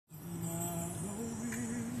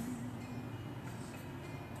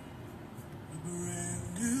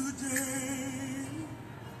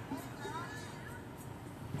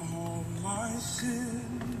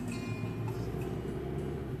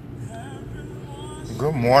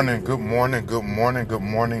Good morning, good morning, good morning, good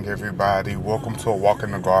morning, everybody. Welcome to A Walk in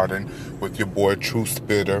the Garden with your boy True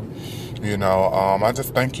Spitter. I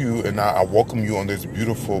just thank you and I welcome you on this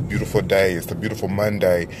beautiful, beautiful day. It's a beautiful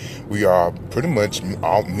Monday. We are pretty much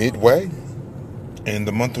out midway in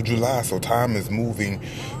the month of July, so time is moving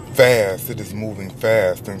fast. It is moving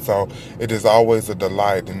fast, and so it is always a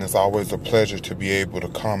delight and it's always a pleasure to be able to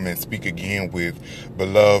come and speak again with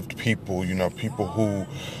beloved people, people who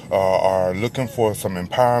are looking for some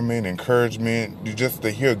empowerment, encouragement, just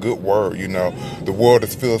to hear a good word. The world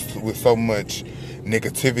is filled with so much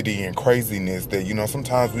negativity and craziness that,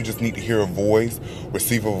 sometimes we just need to hear a voice,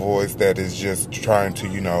 receive a voice that is just trying to,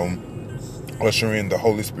 usher in the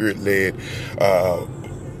Holy Spirit led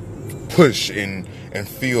push and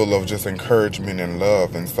feel of just encouragement and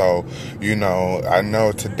love. And so, I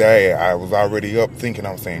know today I was already up thinking,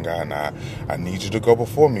 I'm saying, God, nah, I need you to go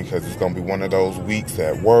before me, because it's going to be one of those weeks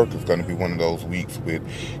at work. It's going to be one of those weeks with,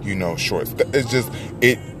 it's just,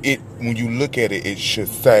 when you look at it, it should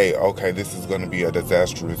say, okay, this is going to be a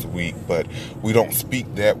disastrous week, but we don't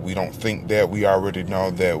speak that. We don't think that. We already know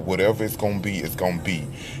that whatever it's going to be, it's going to be.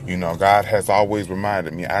 God has always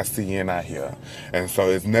reminded me, I see and I hear. And so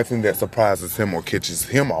it's nothing that surprises him or catches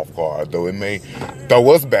him off guard, though it may throw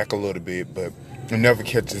us back a little bit, but it never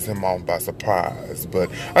catches him off by surprise.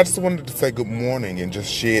 But I just wanted to say good morning and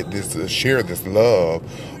just share this love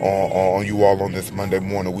on you all on this Monday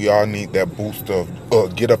morning. We all need that boost of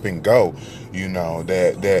get up and go.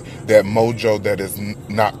 That mojo that is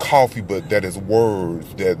not coffee, but that is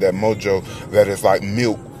words. That mojo that is like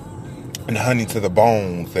milk and honey to the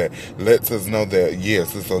bones, that lets us know that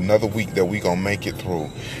yes, it's another week that we're going to make it through,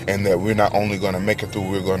 and that we're not only going to make it through,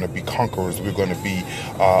 we're going to be conquerors. We're going to be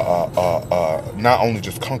not only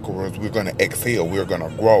just conquerors, we're going to excel, we're going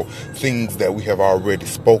to grow. Things that we have already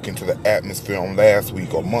spoken to the atmosphere on last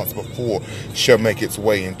week or months before shall make its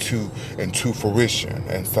way into fruition.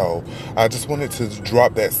 And so I just wanted to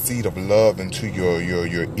drop that seed of love into your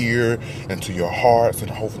ear, into your hearts,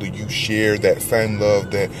 and hopefully you share that same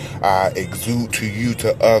love that I exude to you,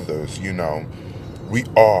 to others. We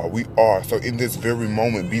are. So in this very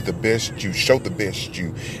moment, be the best you, show the best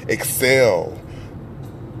you, excel.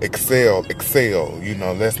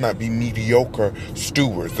 Let's not be mediocre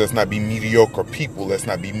stewards. Let's not be mediocre people. Let's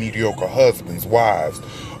not be mediocre husbands, wives,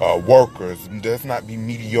 workers. Let's not be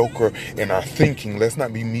mediocre in our thinking. Let's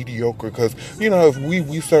not be mediocre, because, if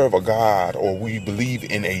we serve a God, or we believe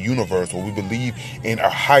in a universe, or we believe in a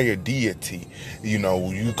higher deity,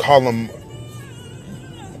 you call them.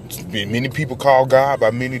 Many people call God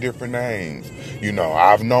by many different names.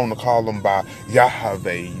 I've known to call him by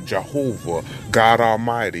Yahweh, Jehovah, God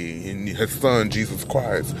Almighty, and his son, Jesus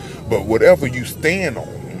Christ. But whatever you stand on,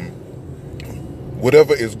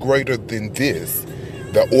 whatever is greater than this,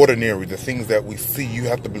 the ordinary, the things that we see, you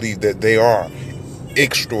have to believe that they are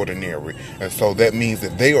extraordinary. And so that means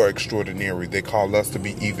that they are extraordinary, they call us to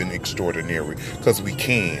be even extraordinary, because we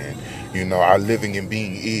can. Our living and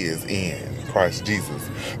being is in Christ Jesus.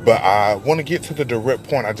 But I want to get to the direct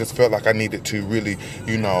point. I just felt like I needed to really,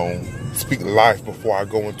 speak life before I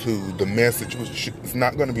go into the message, which is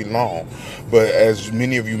not going to be long. But as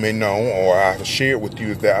many of you may know, or I've shared with you,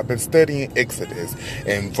 is that I've been studying Exodus.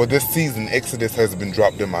 And for this season, Exodus has been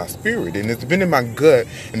dropped in my spirit. And it's been in my gut,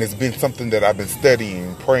 and it's been something that I've been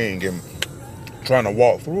studying, praying, and trying to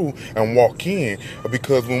walk through and walk in.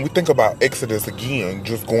 Because when we think about Exodus, again,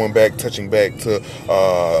 just touching back to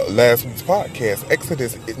last week's podcast,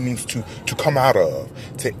 Exodus, it means to come out of,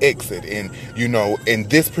 to exit. And in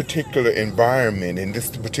this particular environment, in this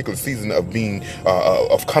particular season of being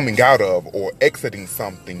of coming out of or exiting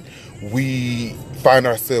something, we find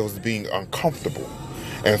ourselves being uncomfortable.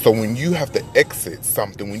 And so when you have to exit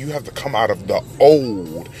something, when you have to come out of the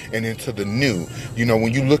old and into the new,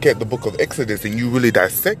 when you look at the book of Exodus and you really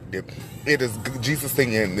dissect it, it is Jesus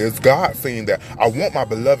saying, and it's God saying that I want my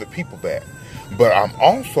beloved people back, but I'm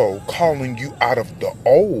also calling you out of the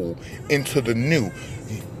old into the new,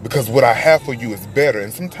 because what I have for you is better.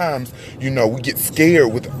 And sometimes, we get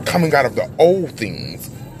scared with coming out of the old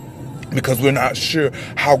things, because we're not sure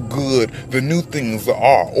how good the new things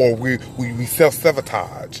are, or we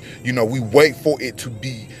self-sabotage. We wait for it to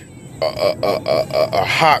be a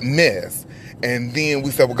hot mess, and then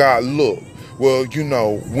we say, well, God, look, Well,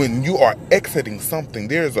 when you are exiting something,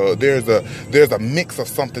 there's a mix of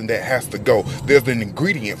something that has to go. There's an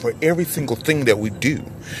ingredient for every single thing that we do.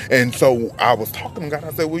 And so I was talking to God.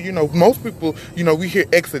 I said, well, most people, we hear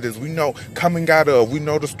Exodus. We know coming out of. We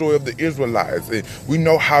know the story of the Israelites. And we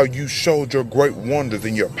know how you showed your great wonders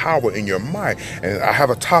and your power and your might. And I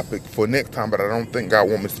have a topic for next time, but I don't think God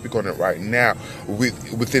wants me to speak on it right now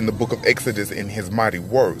within the book of Exodus in his mighty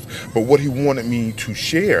words. But what he wanted me to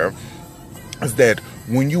share is that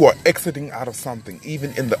when you are exiting out of something,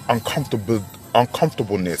 even in the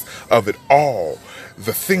uncomfortableness of it all,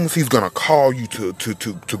 the things he's going to call you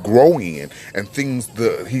to grow in, and things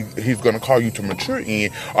that he's going to call you to mature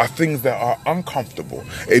in, are things that are uncomfortable.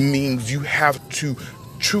 It means you have to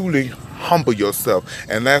truly humble yourself.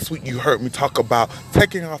 And last week you heard me talk about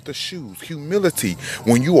taking off the shoes, humility.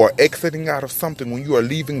 When you are exiting out of something, when you are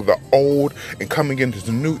leaving the old and coming into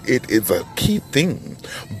the new, it is a key thing.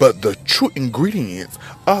 But the true ingredients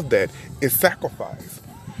of that is sacrifice.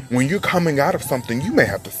 When you're coming out of something, you may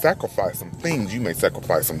have to sacrifice some things. You may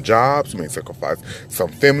sacrifice some jobs. You may sacrifice some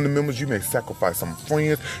family members. You may sacrifice some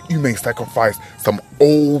friends. You may sacrifice some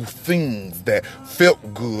old things that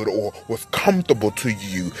felt good or was comfortable to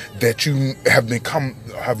you, that you have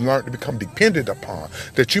learned to become dependent upon,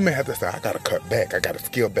 that you may have to say, I got to cut back. I got to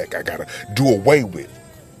scale back. I got to do away with.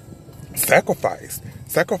 Sacrifice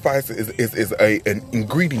is an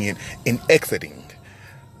ingredient in exiting.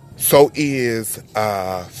 So is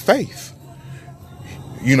faith.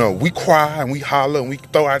 We cry and we holler and we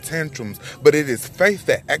throw our tantrums, but it is faith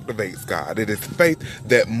that activates God. It is faith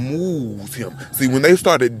that moves him. See, when they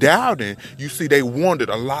started doubting, you see they wanted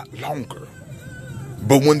a lot longer.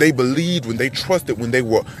 But when they believed, when they trusted, when they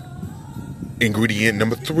were, ingredient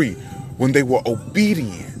number 3, when they were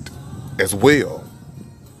obedient as well,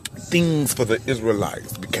 things for the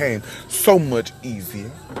Israelites became so much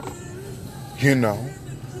easier,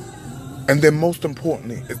 And then most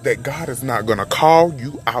importantly is that God is not going to call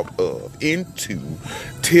you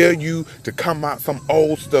tell you to come out some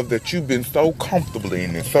old stuff that you've been so comfortable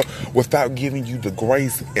in, and so without giving you the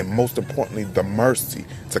grace and most importantly the mercy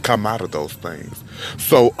to come out of those things.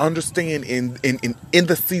 So understand in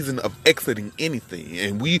the season of exiting anything,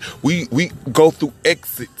 and we go through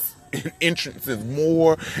exits and entrances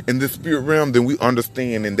more in the spirit realm than we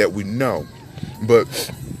understand and that we know. But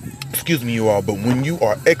excuse me, you all, but when you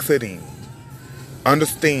are exiting,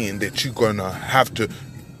 understand that you're going to have to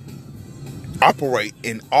operate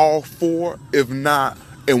in all 4, if not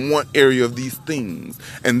in one area of these things.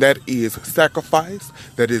 And that is sacrifice,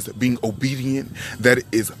 that is being obedient, that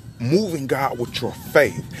is moving God with your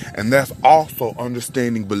faith. And that's also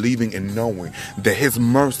understanding, believing, and knowing that his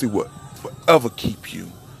mercy will forever keep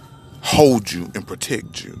you, hold you, and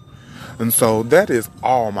protect you. And so that is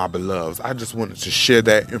all, my beloveds. I just wanted to share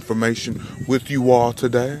that information with you all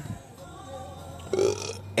today.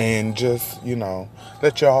 And just,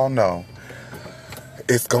 let y'all know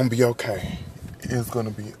it's going to be okay. It's going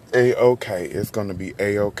to be A-okay. It's going to be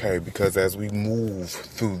A-okay, because as we move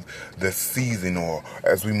through the season, or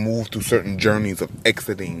as we move through certain journeys of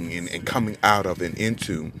exiting and coming out of and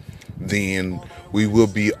into, then we will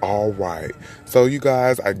be all right. So you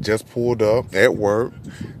guys, I just pulled up at work.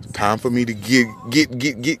 Time for me to get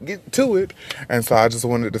to it. And so I just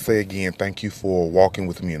wanted to say again, thank you for walking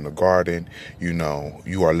with me in the garden.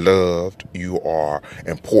 You are loved, you are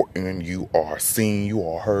important, you are seen, you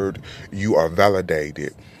are heard, you are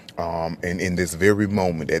validated. And in this very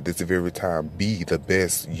moment, at this very time, be the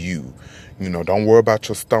best you. Don't worry about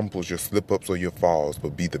your stumbles, your slip-ups, or your falls,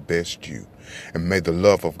 but be the best you. And may the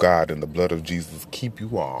love of God and the blood of Jesus keep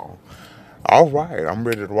you all. All right, I'm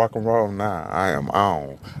ready to rock and roll now. I am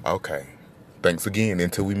on. Okay. Thanks again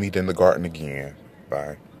until we meet in the garden again.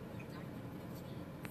 Bye.